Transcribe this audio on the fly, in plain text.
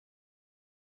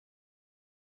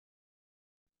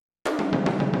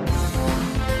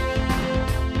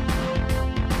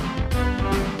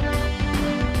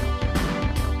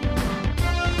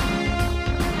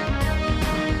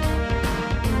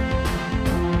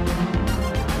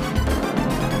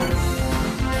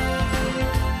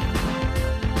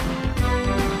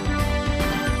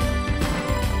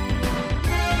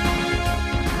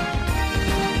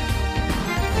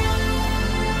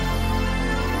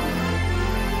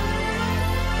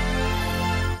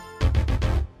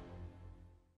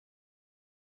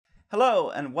Hello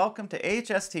and welcome to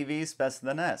AHS-TV's Best of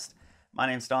the Nest. My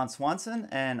name's Don Swanson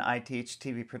and I teach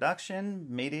TV production,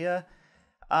 media,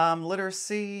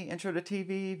 literacy, intro to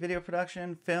TV, video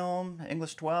production, film,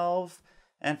 English 12,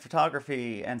 and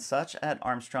photography and such at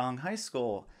Armstrong High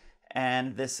School.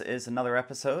 And this is another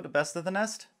episode of Best of the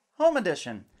Nest, Home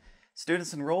Edition.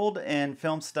 Students enrolled in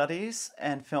film studies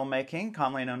and filmmaking,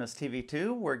 commonly known as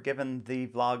TV2, were given the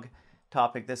vlog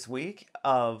topic this week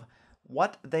of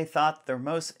what they thought their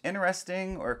most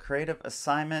interesting or creative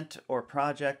assignment or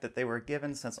project that they were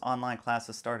given since online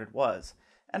classes started was,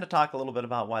 and to talk a little bit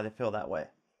about why they feel that way.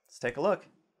 Let's take a look.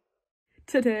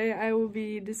 Today I will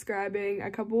be describing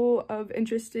a couple of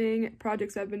interesting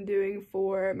projects I've been doing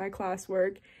for my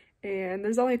classwork, and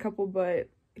there's only a couple, but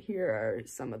here are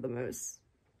some of the most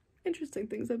interesting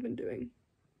things I've been doing.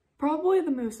 Probably the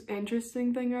most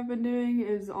interesting thing I've been doing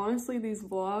is honestly these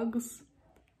vlogs.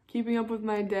 Keeping up with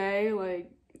my day,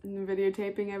 like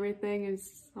videotaping everything,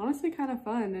 is honestly kind of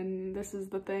fun, and this is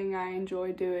the thing I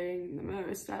enjoy doing the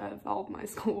most out of all of my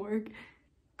schoolwork.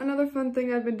 Another fun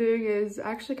thing I've been doing is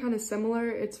actually kind of similar.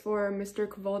 It's for Mr.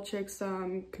 Kowalczyk's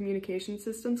communication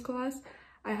systems class.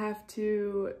 I have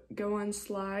to go on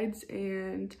slides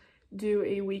and do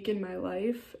a week in my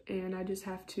life, and I just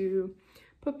have to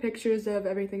put pictures of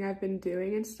everything I've been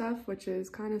doing and stuff, which is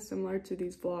kind of similar to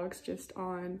these vlogs, just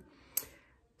on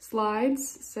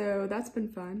slides, so that's been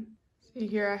fun. See,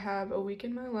 here I have a week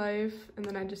in my life, and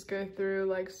then I just go through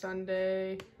like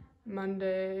Sunday,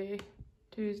 Monday,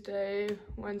 Tuesday,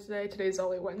 Wednesday. Today's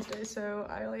only Wednesday, so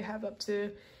I only have up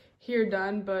to here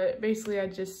done, but basically I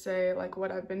just say like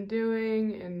what I've been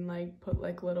doing and like put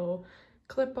like little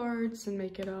clip arts and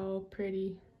make it all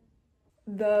pretty.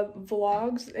 The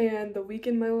vlogs and the week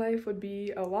in my life would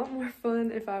be a lot more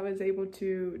fun if I was able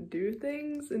to do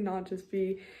things and not just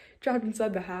be trapped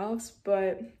inside the house,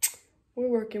 but we're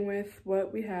working with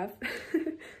what we have.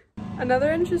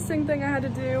 Another interesting thing I had to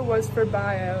do was for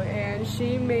bio, and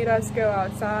she made us go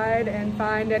outside and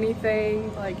find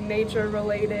anything like nature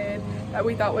related that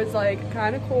we thought was like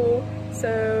kind of cool.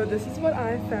 So this is what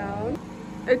I found.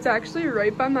 It's actually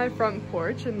right by my front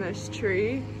porch in this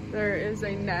tree. There is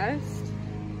a nest,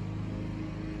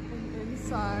 and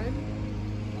inside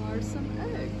are some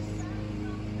eggs.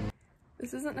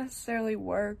 This isn't necessarily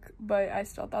work, but I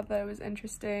still thought that it was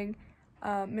interesting.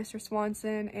 Mr.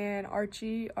 Swanson and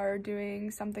Archie are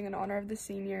doing something in honor of the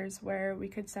seniors where we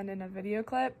could send in a video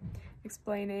clip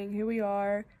explaining who we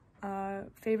are,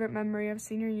 favorite memory of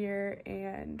senior year,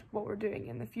 and what we're doing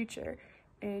in the future.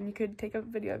 And you could take a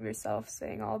video of yourself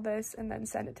saying all this and then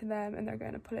send it to them, and they're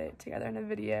going to put it together in a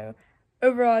video.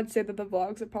 Overall, I'd say that the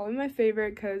vlogs are probably my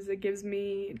favorite because it gives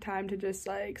me time to just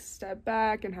like step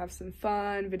back and have some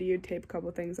fun, videotape a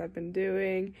couple things I've been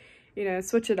doing, you know,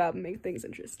 switch it up and make things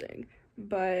interesting.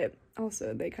 But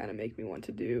also they kind of make me want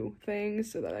to do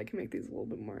things so that I can make these a little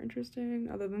bit more interesting.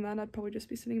 Other than that, I'd probably just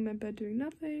be sitting in my bed doing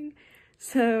nothing.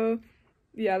 So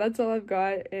yeah, that's all I've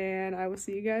got, and I will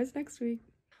see you guys next week.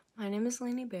 My name is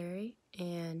Lainey Berry,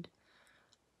 and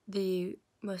the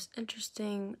most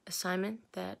interesting assignment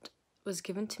that was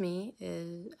given to me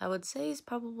is, I would say, is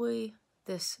probably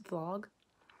this vlog.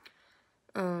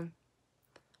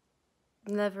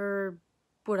 Never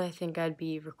would I think I'd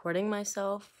be recording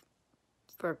myself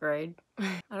for a grade.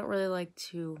 I don't really like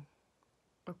to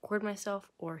record myself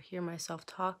or hear myself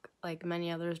talk, like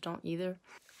many others don't either.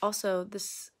 Also,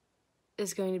 this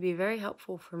is going to be very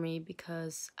helpful for me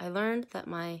because I learned that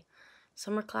my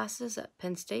summer classes at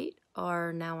Penn State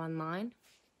are now online.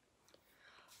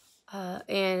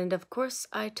 And of course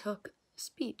I took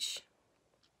speech.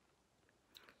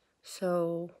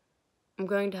 So I'm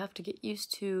going to have to get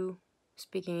used to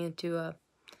speaking into a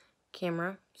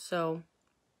camera, so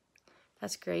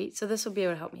that's great. So this will be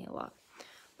able to help me a lot.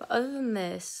 But other than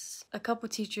this, a couple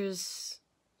teachers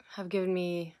have given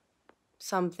me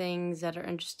some things that are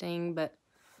interesting, but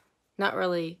not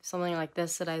really something like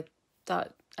this that I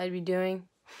thought I'd be doing.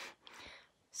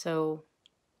 So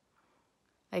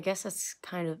I guess that's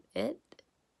kind of it.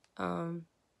 I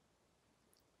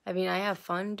mean, I have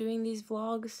fun doing these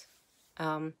vlogs.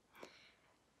 In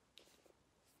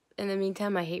the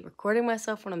meantime, I hate recording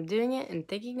myself when I'm doing it and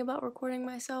thinking about recording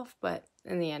myself, but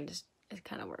in the end, it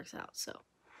kind of works out, so.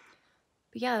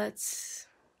 But yeah, that's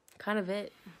kind of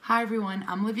it. Hi everyone,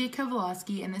 I'm Olivia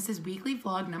Kowalski, and this is weekly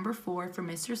vlog number 4 for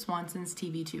Mr. Swanson's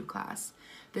TV2 class.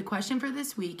 The question for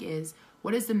this week is,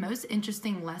 what is the most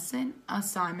interesting lesson,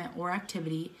 assignment, or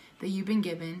activity that you've been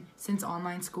given since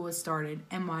online school has started,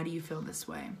 and why do you feel this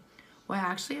way? Well, I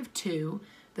actually have 2.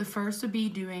 The first would be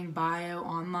doing bio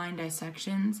online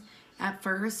dissections, At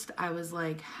first, I was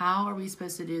like, how are we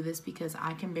supposed to do this? Because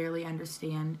I can barely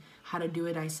understand how to do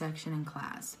a dissection in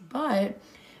class. But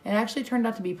it actually turned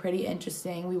out to be pretty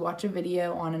interesting. We watch a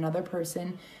video on another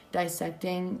person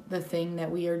dissecting the thing that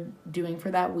we are doing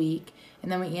for that week,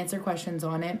 and then we answer questions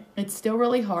on it. It's still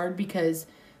really hard because,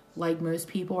 like most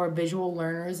people, are visual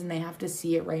learners and they have to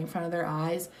see it right in front of their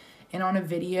eyes. And on a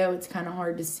video, it's kind of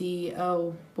hard to see,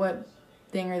 oh, what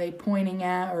thing are they pointing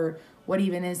at, or what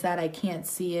even is that? I can't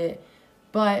see it.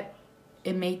 But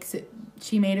it makes it,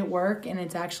 she made it work, and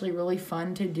it's actually really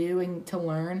fun to do and to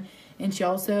learn. And she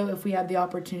also, if we have the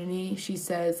opportunity, she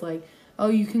says like, oh,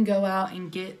 you can go out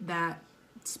and get that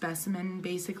specimen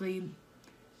basically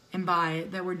and buy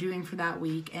it that we're doing for that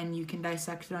week, and you can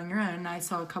dissect it on your own. And I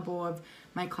saw a couple of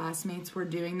my classmates were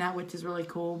doing that, which is really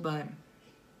cool. But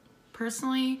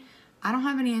personally, I don't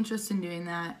have any interest in doing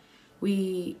that.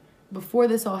 Before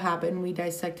this all happened, we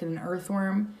dissected an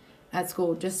earthworm at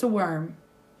school, just a worm,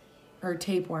 or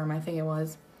tapeworm, I think it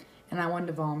was, and I wanted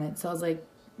to vomit. So I was like,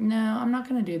 no, I'm not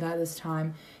going to do that this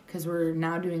time, because we're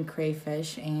now doing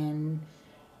crayfish, and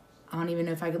I don't even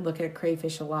know if I could look at a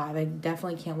crayfish alive. I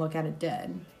definitely can't look at it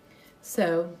dead.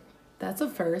 So that's a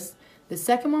first. The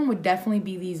second one would definitely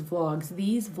be these vlogs.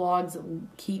 These vlogs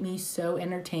keep me so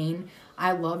entertained.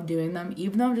 I love doing them.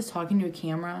 Even though I'm just talking to a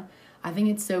camera, I think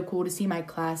it's so cool to see my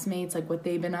classmates, like what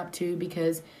they've been up to,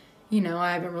 because, you know,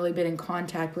 I haven't really been in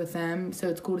contact with them. So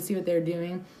it's cool to see what they're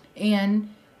doing.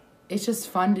 And it's just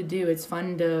fun to do. It's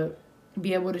fun to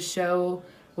be able to show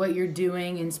what you're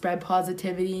doing and spread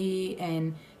positivity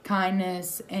and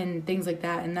kindness and things like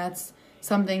that. And that's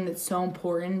something that's so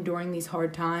important during these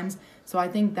hard times. So I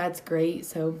think that's great.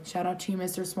 So shout out to you,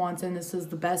 Mr. Swanson. This is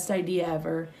the best idea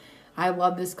ever. I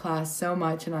love this class so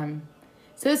much, and I'm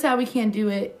so sad we can't do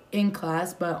it in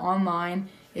class, but online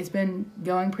it's been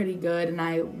going pretty good, and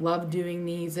I love doing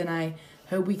these, and I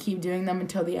hope we keep doing them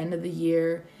until the end of the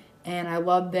year. And I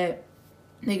love that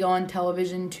they go on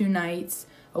television 2 nights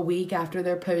a week after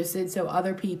they're posted, so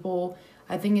other people,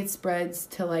 I think it spreads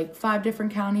to like 5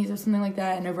 different counties or something like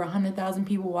that, and over 100,000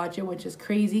 people watch it, which is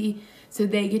crazy. So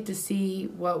they get to see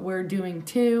what we're doing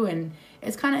too, and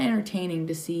it's kind of entertaining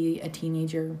to see a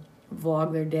teenager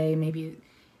vlog their day, maybe.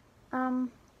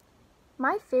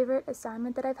 My favorite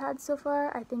assignment that I've had so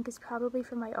far, I think, is probably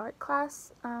for my art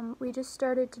class. We just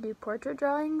started to do portrait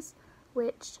drawings,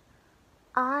 which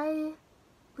I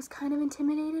was kind of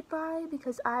intimidated by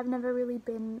because I've never really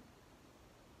been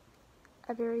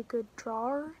a very good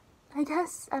drawer, I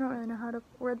guess. I don't really know how to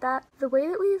word that. The way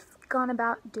that we've gone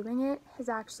about doing it has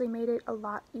actually made it a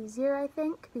lot easier, I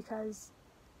think, because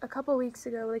a couple weeks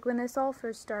ago, like when this all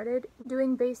first started,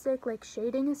 doing basic like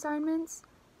shading assignments,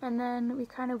 and then we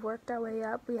kind of worked our way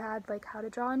up. We had like how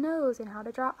to draw a nose and how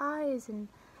to draw eyes and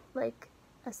like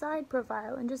a side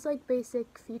profile and just like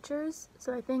basic features.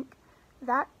 So I think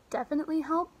that definitely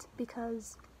helped,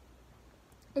 because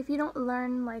if you don't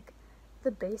learn like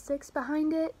the basics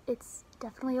behind it, it's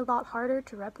definitely a lot harder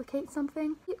to replicate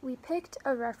something. We picked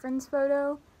a reference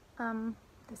photo.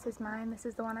 This is mine. This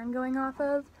is the one I'm going off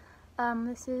of.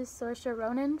 This is Saoirse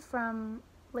Ronan from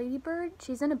Lady Bird.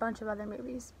 She's in a bunch of other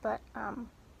movies, but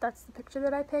that's the picture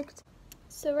that I picked.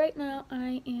 So right now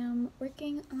I am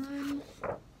working on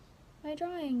my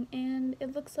drawing, and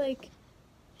it looks like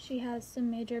she has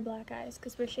some major black eyes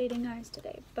because we're shading eyes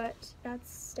today, but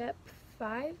that's step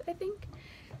 5, I think.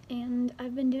 And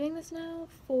I've been doing this now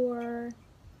for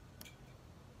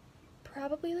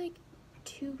probably like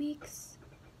 2 weeks,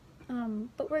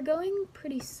 but we're going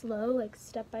pretty slow, like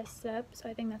step by step, so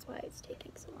I think that's why it's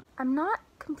taking so long. I'm not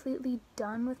completely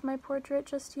done with my portrait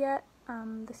just yet.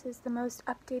 This is the most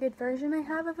updated version I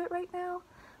have of it right now,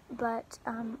 but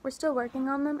we're still working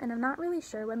on them, and I'm not really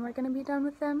sure when we're going to be done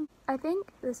with them. I think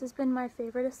this has been my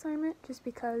favorite assignment just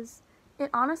because it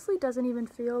honestly doesn't even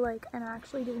feel like I'm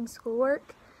actually doing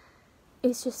schoolwork.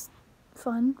 It's just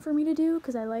fun for me to do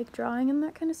because I like drawing and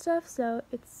that kind of stuff, so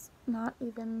it's not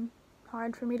even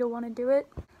hard for me to want to do it.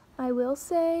 I will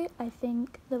say I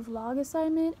think the vlog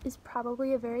assignment is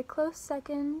probably a very close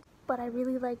second, but I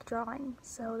really like drawing,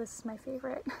 so this is my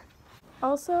favorite.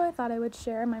 Also, I thought I would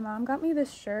share, my mom got me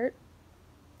this shirt.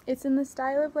 It's in the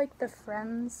style of like the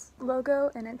Friends logo,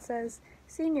 and it says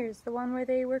seniors, the one where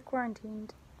they were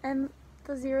quarantined, and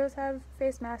the zeros have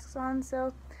face masks on,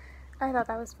 so I thought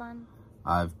that was fun.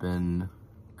 I've been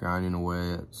grinding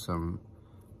away at some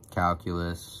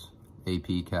calculus,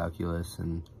 AP calculus,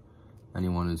 and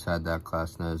anyone who's had that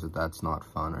class knows that that's not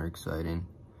fun or exciting.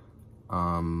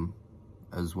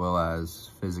 As well as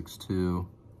physics 2,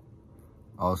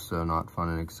 also not fun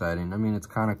and exciting. I mean, it's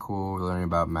kind of cool learning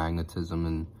about magnetism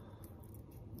and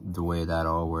the way that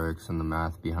all works and the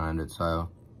math behind it, so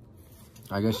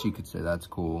I guess you could say that's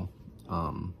cool.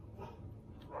 I'm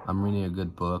reading a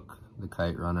good book, The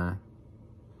Kite Runner.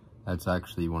 That's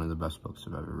actually one of the best books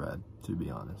I've ever read, to be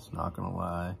honest. Not gonna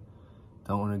lie.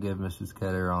 Don't want to give Mrs.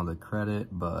 Ketter all the credit,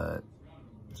 but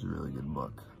it's a really good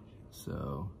book.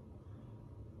 So,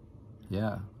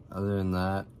 yeah. Other than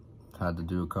that, had to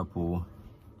do a couple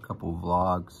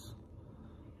vlogs.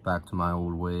 Back to my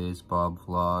old ways, Bob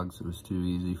vlogs. It was too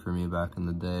easy for me back in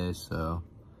the day, so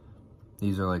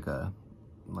these are like a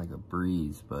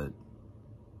breeze, but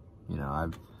you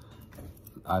know,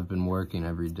 I've been working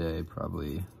every day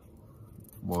probably.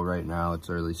 Well, right now it's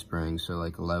early spring, so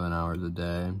like 11 hours a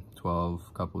day,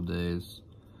 12 couple days,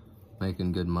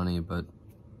 making good money, but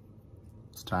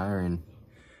it's tiring.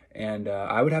 And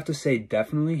I would have to say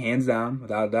definitely, hands down,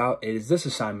 without a doubt, it is this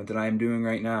assignment that I am doing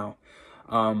right now.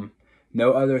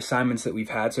 No other assignments that we've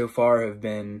had so far have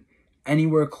been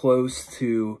anywhere close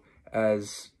to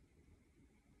as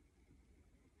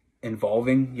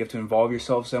involving. You have to involve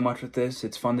yourself so much with this.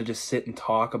 It's fun to just sit and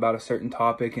talk about a certain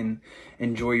topic and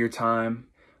enjoy your time.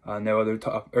 No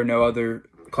other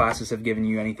classes have given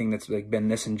you anything that's like been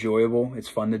this enjoyable. It's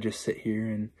fun to just sit here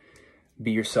and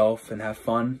be yourself and have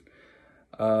fun.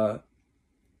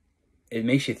 It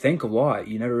makes you think a lot.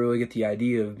 You never really get the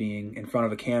idea of being in front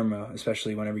of a camera,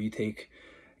 especially whenever you take,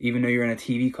 even though you're in a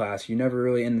TV class, you're never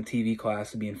really in the TV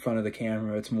class to be in front of the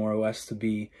camera. It's more or less to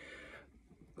be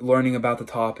learning about the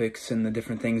topics and the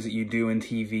different things that you do in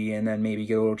TV, and then maybe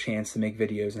get a little chance to make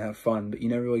videos and have fun. But you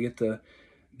never really get to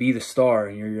be the star,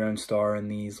 and you're your own star in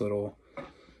these little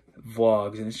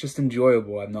vlogs, and it's just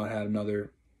enjoyable. I've not had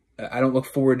I don't look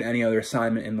forward to any other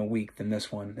assignment in the week than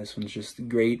this one. This one's just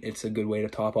great. It's a good way to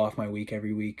top off my week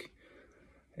every week.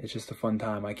 It's just a fun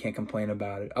time. I can't complain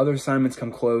about it. Other assignments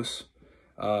come close.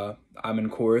 I'm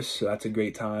in chorus, so that's a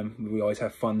great time. We always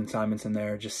have fun assignments in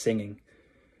there, just singing.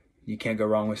 You can't go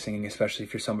wrong with singing, especially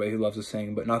if you're somebody who loves to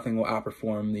sing, but nothing will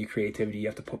outperform the creativity you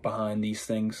have to put behind these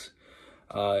things.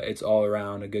 It's all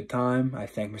around a good time. I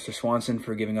thank Mr. Swanson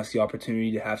for giving us the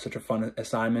opportunity to have such a fun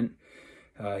assignment.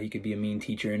 He could be a mean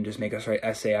teacher and just make us write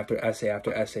essay after essay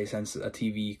after essay, since a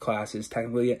TV class is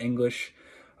technically an English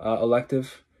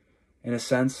elective in a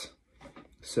sense.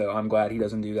 So I'm glad he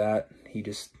doesn't do that. He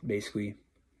just basically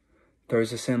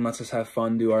throws us in, lets us have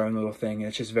fun, do our own little thing, and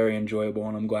it's just very enjoyable,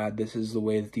 and I'm glad this is the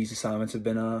way that these assignments have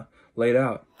been laid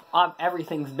out.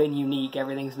 Everything's been unique,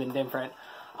 everything's been different,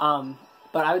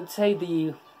 but I would say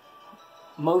the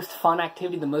most fun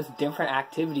activity, the most different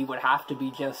activity would have to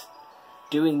be just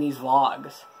doing these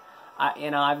vlogs.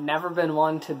 I've never been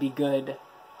one to be good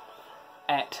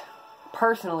at,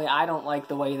 personally, I don't like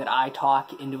the way that I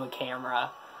talk into a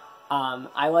camera.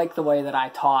 I like the way that I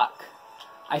talk.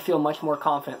 I feel much more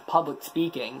confident public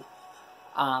speaking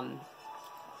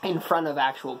in front of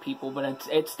actual people, but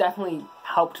it's definitely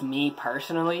helped me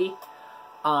personally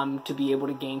to be able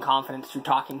to gain confidence through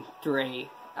talking through a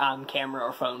camera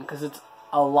or phone, because it's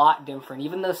a lot different.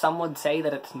 Even though some would say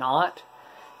that it's not,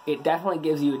 it definitely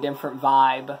gives you a different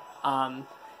vibe,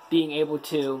 being able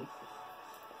to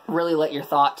really let your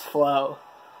thoughts flow.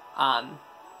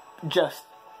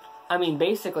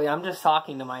 Basically, I'm just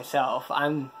talking to myself.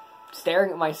 I'm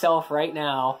staring at myself right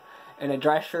now in a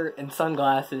dress shirt and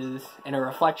sunglasses and a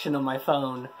reflection of my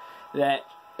phone that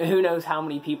who knows how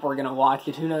many people are going to watch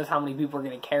it, who knows how many people are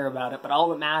going to care about it, but all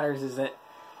that matters is that,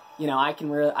 I can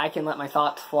let my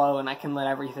thoughts flow, and I can let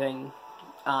everything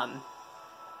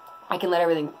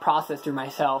process through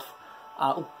myself.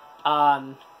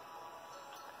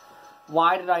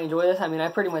 Why did I enjoy this? I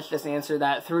pretty much just answered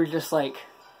that through just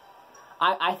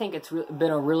I think it's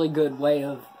been a really good way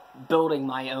of building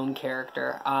my own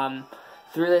character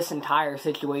through this entire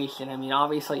situation.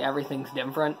 Obviously everything's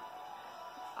different.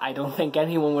 I don't think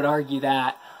anyone would argue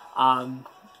that.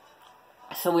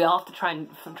 So we all have to try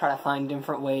to find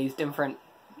different ways, different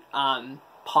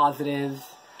positives.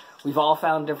 We've all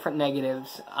found different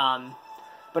negatives,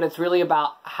 but it's really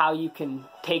about how you can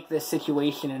take this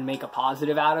situation and make a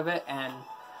positive out of it, and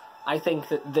I think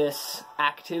that this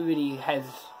activity has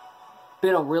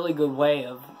been a really good way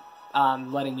of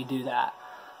letting me do that.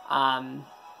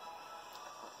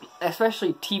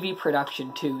 Especially TV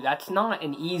production, too. That's not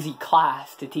an easy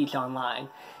class to teach online.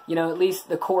 At least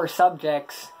the core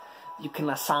subjects, you can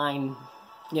assign,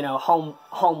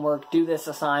 homework, do this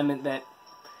assignment that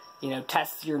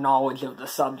tests your knowledge of the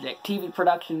subject. TV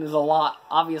production is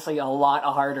obviously a lot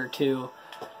harder to,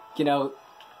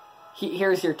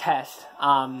 here's your test,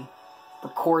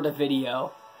 record a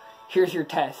video. Here's your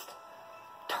test,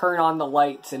 turn on the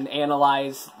lights and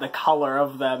analyze the color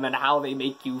of them and how they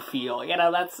make you feel.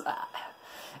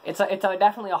 It's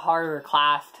definitely a harder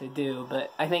class to do,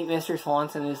 but I think Mr.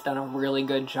 Swanson has done a really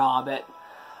good job at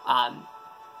at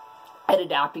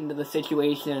adapting to the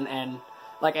situation and,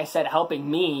 like I said, helping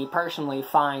me personally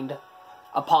find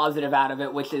a positive out of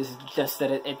it, which is just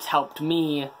that it's helped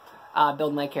me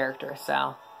build my character.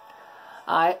 So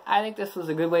I think this was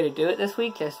a good way to do it this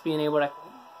week, just being able to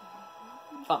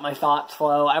let my thoughts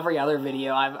flow. Every other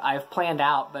video I've planned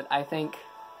out, but I think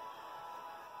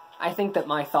that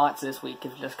my thoughts this week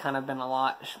have just kind of been a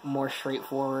lot more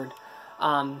straightforward.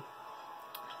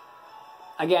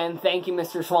 Again, thank you,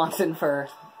 Mr. Swanson, for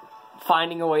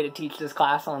finding a way to teach this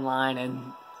class online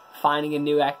and finding a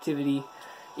new activity,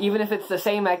 even if it's the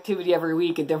same activity every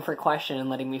week, a different question, and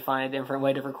letting me find a different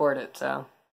way to record it. So,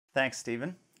 thanks,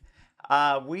 Stephen.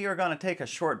 We are going to take a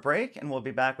short break, and we'll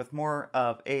be back with more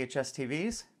of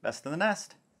AHS-TV's Best in the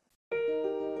Nest.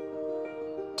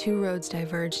 Two roads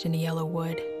diverged in a yellow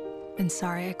wood, and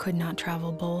sorry I could not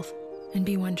travel both and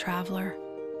be one traveler.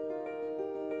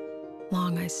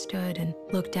 Long I stood and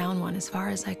looked down one as far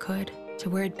as I could to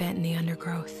where it bent in the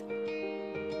undergrowth.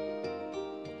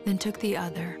 Then took the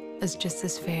other as just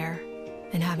as fair,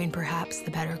 and having perhaps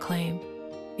the better claim,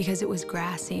 because it was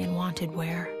grassy and wanted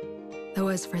wear, though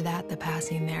as for that the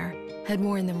passing there had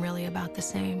worn them really about the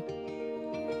same.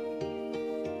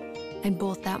 And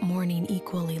both that morning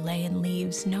equally lay in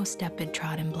leaves no step had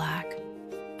trod in black.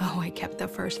 Oh, I kept the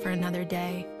first for another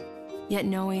day, yet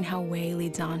knowing how way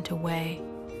leads on to way,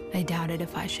 I doubted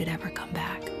if I should ever come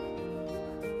back.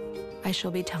 I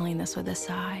shall be telling this with a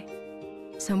sigh,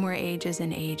 somewhere ages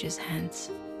and ages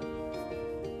hence.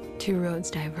 Two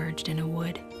roads diverged in a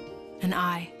wood, and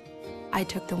I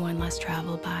took the one less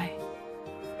traveled by,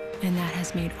 and that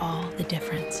has made all the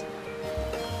difference.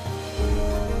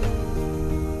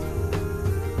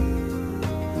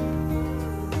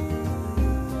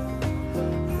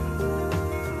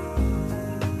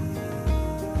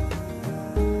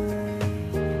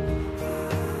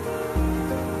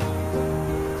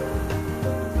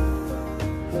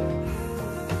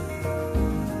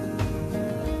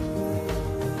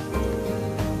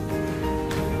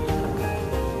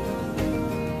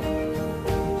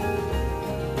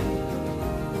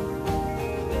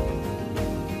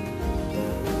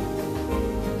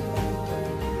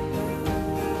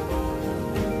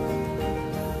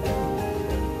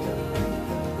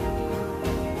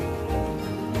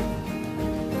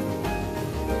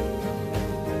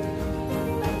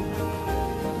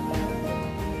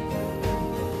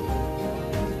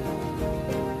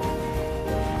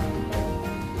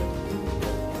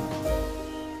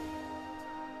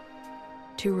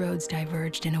 Two roads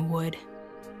diverged in a wood,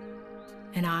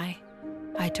 and I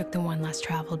took the one less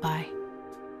traveled by,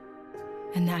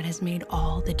 and that has made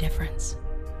all the difference.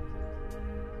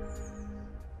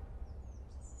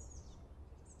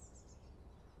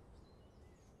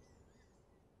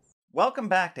 Welcome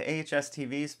back to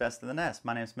AHS-TV's Best of the Nest.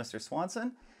 My name is Mr.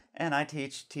 Swanson, and I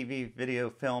teach TV,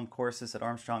 video, film courses at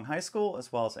Armstrong High School,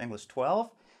 as well as English 12,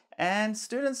 and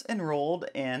students enrolled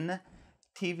in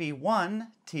TV 1,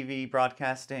 TV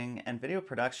broadcasting and video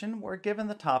production, were given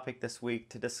the topic this week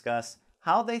to discuss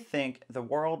how they think the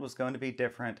world was going to be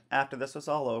different after this was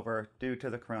all over due to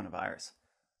the coronavirus.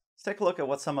 Let's take a look at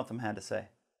what some of them had to say.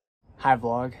 Hi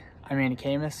vlog, I'm Andy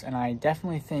Camus, and I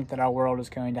definitely think that our world is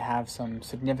going to have some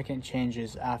significant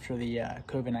changes after the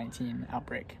COVID-19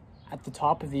 outbreak. At the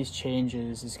top of these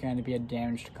changes is going to be a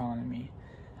damaged economy.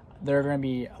 There are going to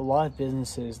be a lot of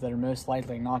businesses that are most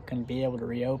likely not going to be able to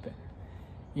reopen.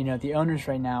 You know, the owners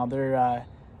right now, they're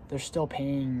still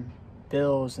paying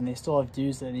bills and they still have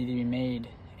dues that need to be made,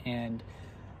 and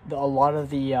a lot of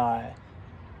the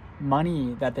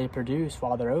money that they produce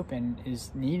while they're open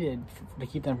is needed to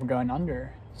keep them from going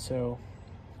under. So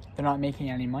they're not making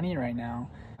any money right now,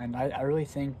 and I really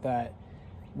think that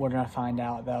we're going to find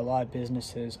out that a lot of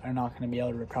businesses are not going to be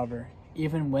able to recover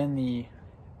even when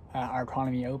our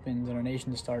economy opens and our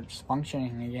nation starts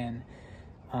functioning again.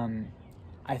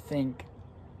 I think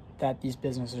that these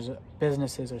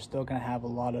businesses are still going to have a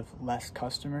lot of less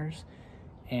customers,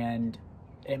 and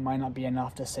it might not be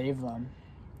enough to save them.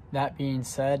 That being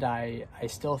said, I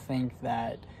still think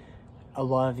that a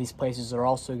lot of these places are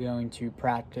also going to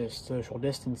practice social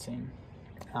distancing,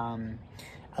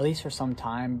 at least for some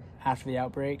time after the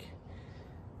outbreak.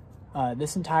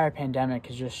 This entire pandemic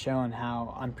has just shown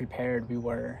how unprepared we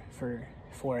were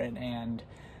for it, and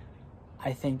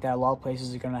I think that a lot of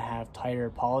places are going to have tighter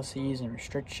policies and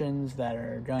restrictions that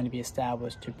are going to be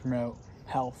established to promote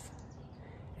health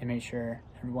and make sure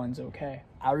everyone's okay.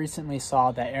 I recently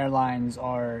saw that airlines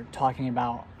are talking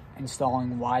about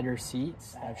installing wider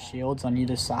seats, have shields on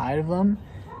either side of them.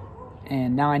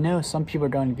 And now I know some people are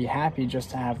going to be happy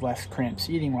just to have less cramped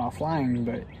seating while flying,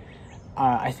 but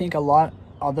I think a lot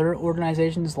other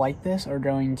organizations like this are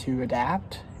going to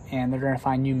adapt, and they're going to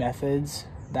find new methods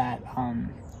that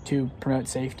to promote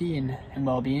safety and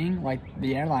well-being, like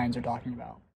the airlines are talking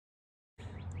about.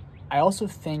 I also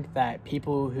think that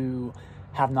people who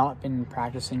have not been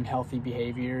practicing healthy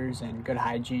behaviors and good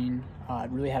hygiene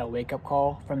really had a wake-up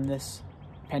call from this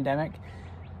pandemic.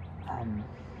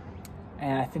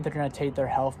 And I think they're going to take their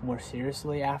health more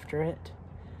seriously after it.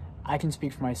 I can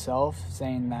speak for myself,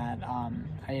 saying that I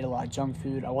ate a lot of junk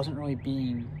food. I wasn't really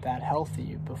being that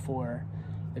healthy before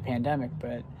the pandemic,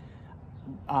 but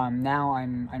now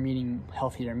I'm eating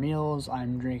healthier meals.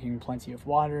 I'm drinking plenty of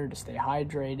water to stay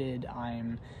hydrated.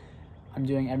 I'm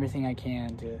doing everything I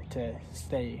can to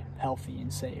stay healthy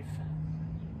and safe.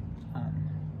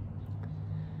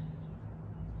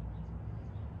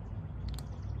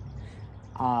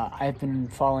 I've been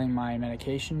following my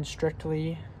medication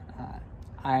strictly.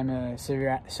 I'm a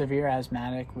severe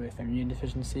asthmatic with immune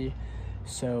deficiency,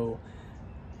 so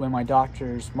when my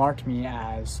doctors marked me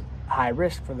as high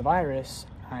risk for the virus,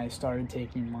 I started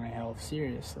taking my health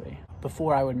seriously.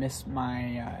 Before I would miss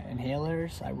my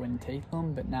inhalers, I wouldn't take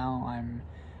them, but now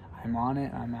I'm on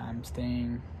it. I'm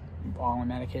staying on my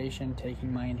medication,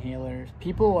 taking my inhalers.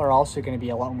 People are also going to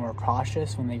be a lot more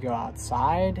cautious when they go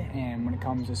outside and when it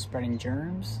comes to spreading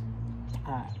germs.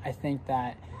 I think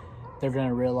that they're going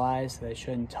to realize that they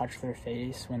shouldn't touch their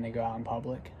face when they go out in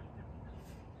public.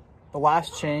 The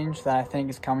last change that I think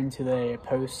is coming to the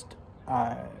post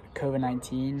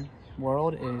COVID-19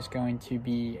 world is going to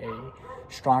be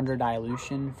a stronger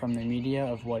dilution from the media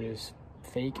of what is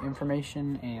fake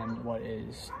information and what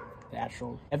is the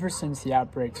actual. Ever since the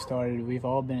outbreak started, we've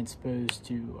all been exposed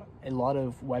to a lot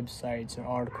of websites or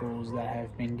articles that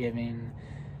have been giving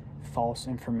false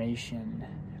information,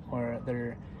 or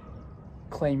they're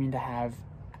claiming to have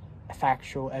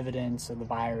factual evidence of the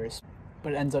virus,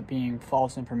 but it ends up being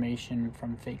false information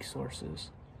from fake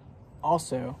sources.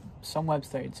 Also, some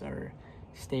websites are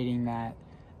stating that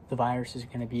the virus is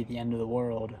going to be the end of the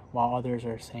world, while others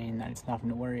are saying that it's nothing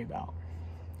to worry about.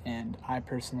 And I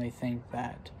personally think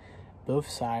that both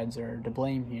sides are to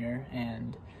blame here,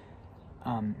 and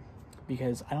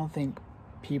because I don't think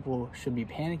people should be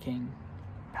panicking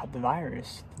about the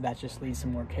virus. That just leads to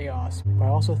more chaos. But I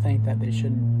also think that they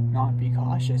should not be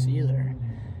cautious either.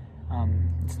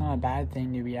 It's not a bad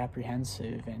thing to be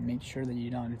apprehensive and make sure that you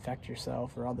don't infect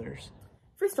yourself or others.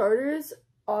 For starters,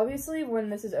 obviously when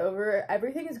this is over,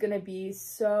 everything is going to be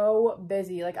so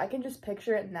busy. Like, I can just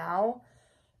picture it now.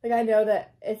 Like, I know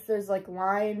that if there's, like,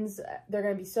 lines, they're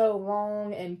going to be so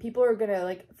long, and people are going to,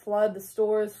 like, flood the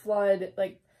stores, flood,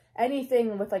 like,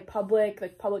 anything with, like, public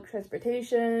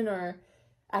transportation or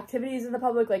activities in the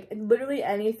public, like, literally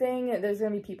anything. There's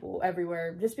going to be people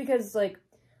everywhere. Just because, like,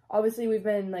 obviously we've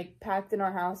been, like, packed in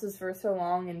our houses for so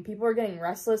long, and people are getting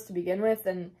restless to begin with,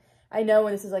 and I know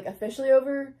when this is, like, officially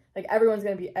over, like, everyone's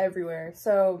going to be everywhere.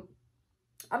 So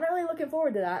I'm not really looking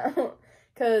forward to that.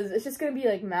 Because it's just going to be,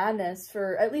 like, madness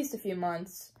for at least a few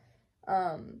months.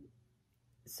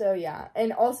 So, yeah.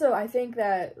 And also, I think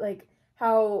that, like,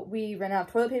 how we ran out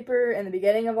of toilet paper in the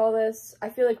beginning of all this, I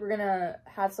feel like we're going to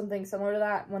have something similar to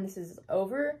that when this is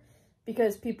over.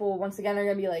 Because people, once again, are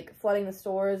going to be, like, flooding the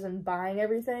stores and buying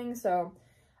everything. So,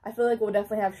 I feel like we'll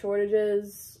definitely have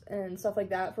shortages and stuff like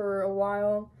that for a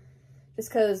while. Just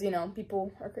because, you know,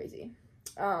 people are crazy.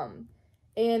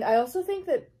 And I also think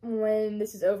that when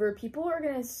this is over, people are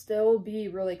going to still be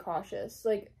really cautious.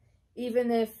 Like,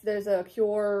 even if there's a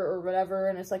cure or whatever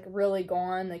and it's, like, really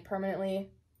gone, like,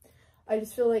 permanently, I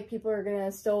just feel like people are going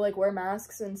to still, like, wear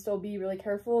masks and still be really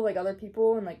careful, like, other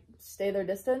people, and, like, stay their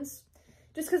distance.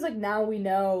 Just because, like, now we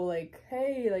know, like,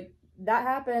 hey, like, that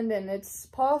happened and it's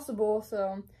possible,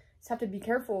 so just have to be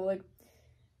careful. Like,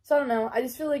 so I don't know. I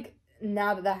just feel like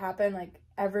now that happened, like,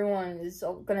 everyone is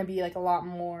going to be, like, a lot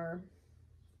more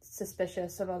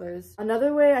suspicious of others.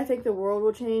 Another way I think the world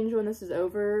will change when this is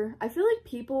over, I feel like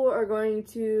people are going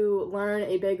to learn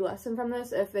a big lesson from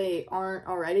this if they aren't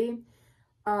already.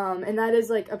 And that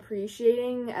is, like,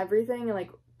 appreciating everything and,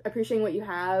 like, appreciating what you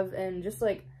have and just,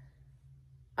 like,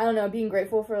 I don't know, being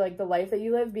grateful for, like, the life that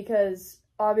you live, because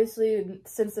obviously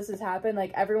since this has happened,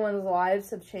 like, everyone's lives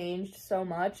have changed so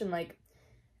much, and, like,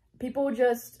 people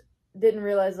just didn't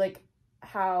realize, like,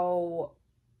 how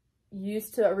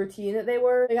used to a routine that they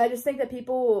were. Like, I just think that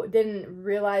people didn't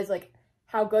realize, like,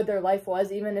 how good their life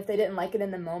was, even if they didn't like it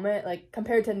in the moment. Like,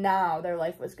 compared to now, their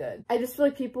life was good. I just feel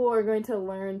like people are going to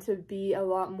learn to be a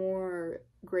lot more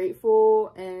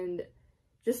grateful and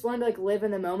just learn to, like, live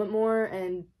in the moment more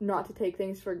and not to take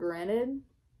things for granted.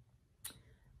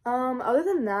 Other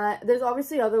than that, there's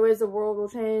obviously other ways the world will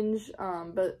change,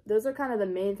 but those are kind of the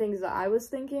main things that I was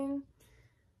thinking.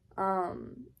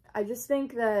 I just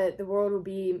think that the world will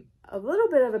be a little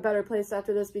bit of a better place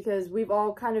after this because we've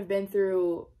all kind of been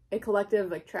through a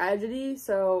collective like tragedy.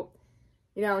 So,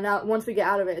 you know, now once we get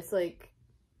out of it, it's like,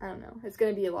 I don't know, it's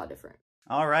going to be a lot different.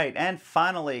 All right, and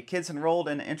finally, kids enrolled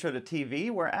in Intro to TV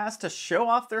were asked to show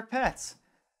off their pets.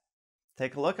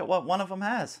 Take a look at what one of them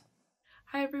has.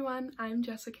 Hi everyone, I'm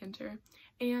Jessica Kinter,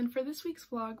 and for this week's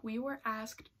vlog, we were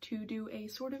asked to do a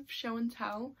sort of show and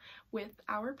tell with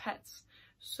our pets.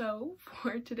 So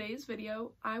for today's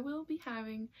video, I will be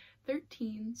having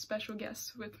 13 special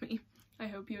guests with me. I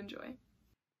hope you enjoy.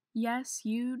 Yes,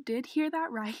 you did hear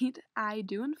that right. I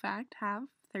do in fact have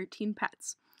 13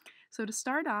 pets. So to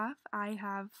start off, I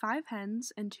have 5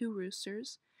 hens and 2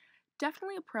 roosters.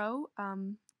 Definitely a pro,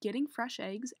 getting fresh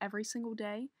eggs every single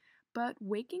day, but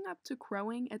waking up to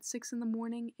crowing at 6 in the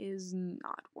morning is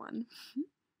not one.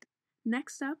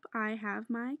 Next up, I have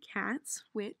my cats,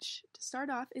 which, to start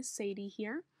off, is Sadie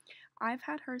here. I've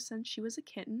had her since she was a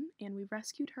kitten, and we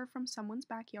rescued her from someone's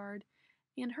backyard,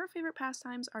 and her favorite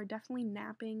pastimes are definitely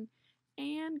napping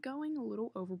and going a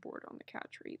little overboard on the cat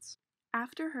treats.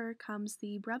 After her comes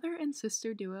the brother and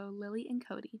sister duo, Lily and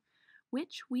Cody,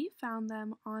 which we found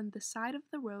them on the side of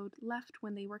the road left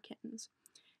when they were kittens,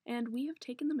 and we have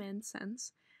taken them in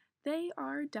since. They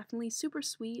are definitely super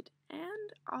sweet and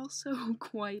also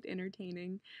quite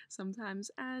entertaining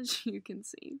sometimes, as you can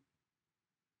see.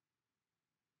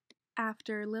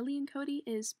 After Lily and Cody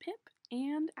is Pip,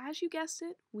 and as you guessed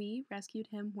it, we rescued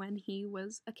him when he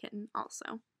was a kitten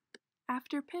also.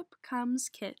 After Pip comes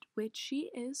Kit, which she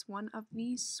is one of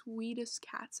the sweetest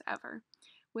cats ever.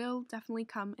 Will definitely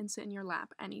come and sit in your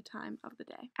lap any time of the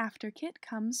day. After Kit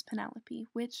comes Penelope,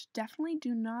 which definitely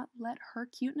do not let her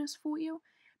cuteness fool you,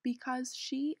 because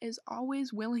she is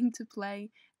always willing to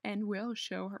play and will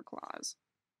show her claws.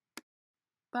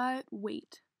 But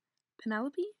wait,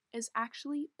 Penelope is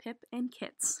actually Pip and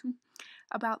Kit's.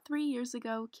 About 3 years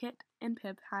ago, Kit and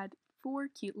Pip had 4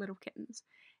 cute little kittens,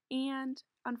 and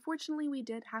unfortunately we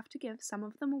did have to give some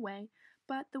of them away,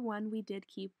 but the one we did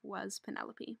keep was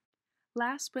Penelope.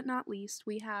 Last but not least,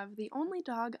 we have the only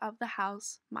dog of the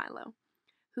house, Milo,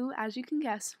 who, as you can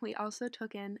guess, we also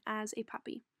took in as a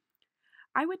puppy.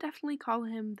 I would definitely call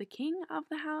him the king of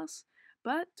the house,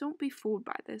 but don't be fooled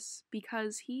by this,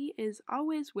 because he is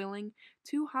always willing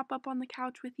to hop up on the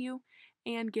couch with you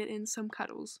and get in some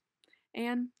cuddles.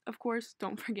 And, of course,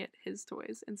 don't forget his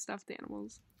toys and stuffed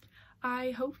animals.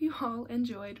 I hope you all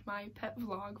enjoyed my pet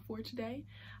vlog for today.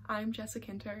 I'm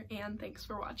Jessica Kinter, and thanks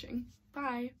for watching.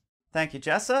 Bye! Thank you,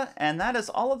 Jessa, and that is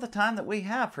all of the time that we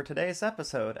have for today's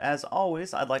episode. As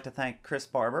always, I'd like to thank Chris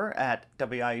Barber at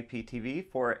WIUP-TV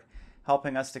for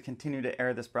helping us to continue to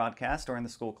air this broadcast during the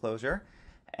school closure.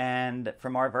 And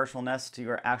from our virtual nest to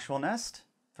your actual nest,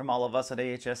 from all of us at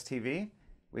AHS-TV,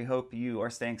 we hope you are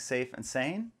staying safe and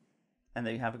sane, and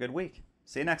that you have a good week.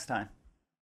 See you next time.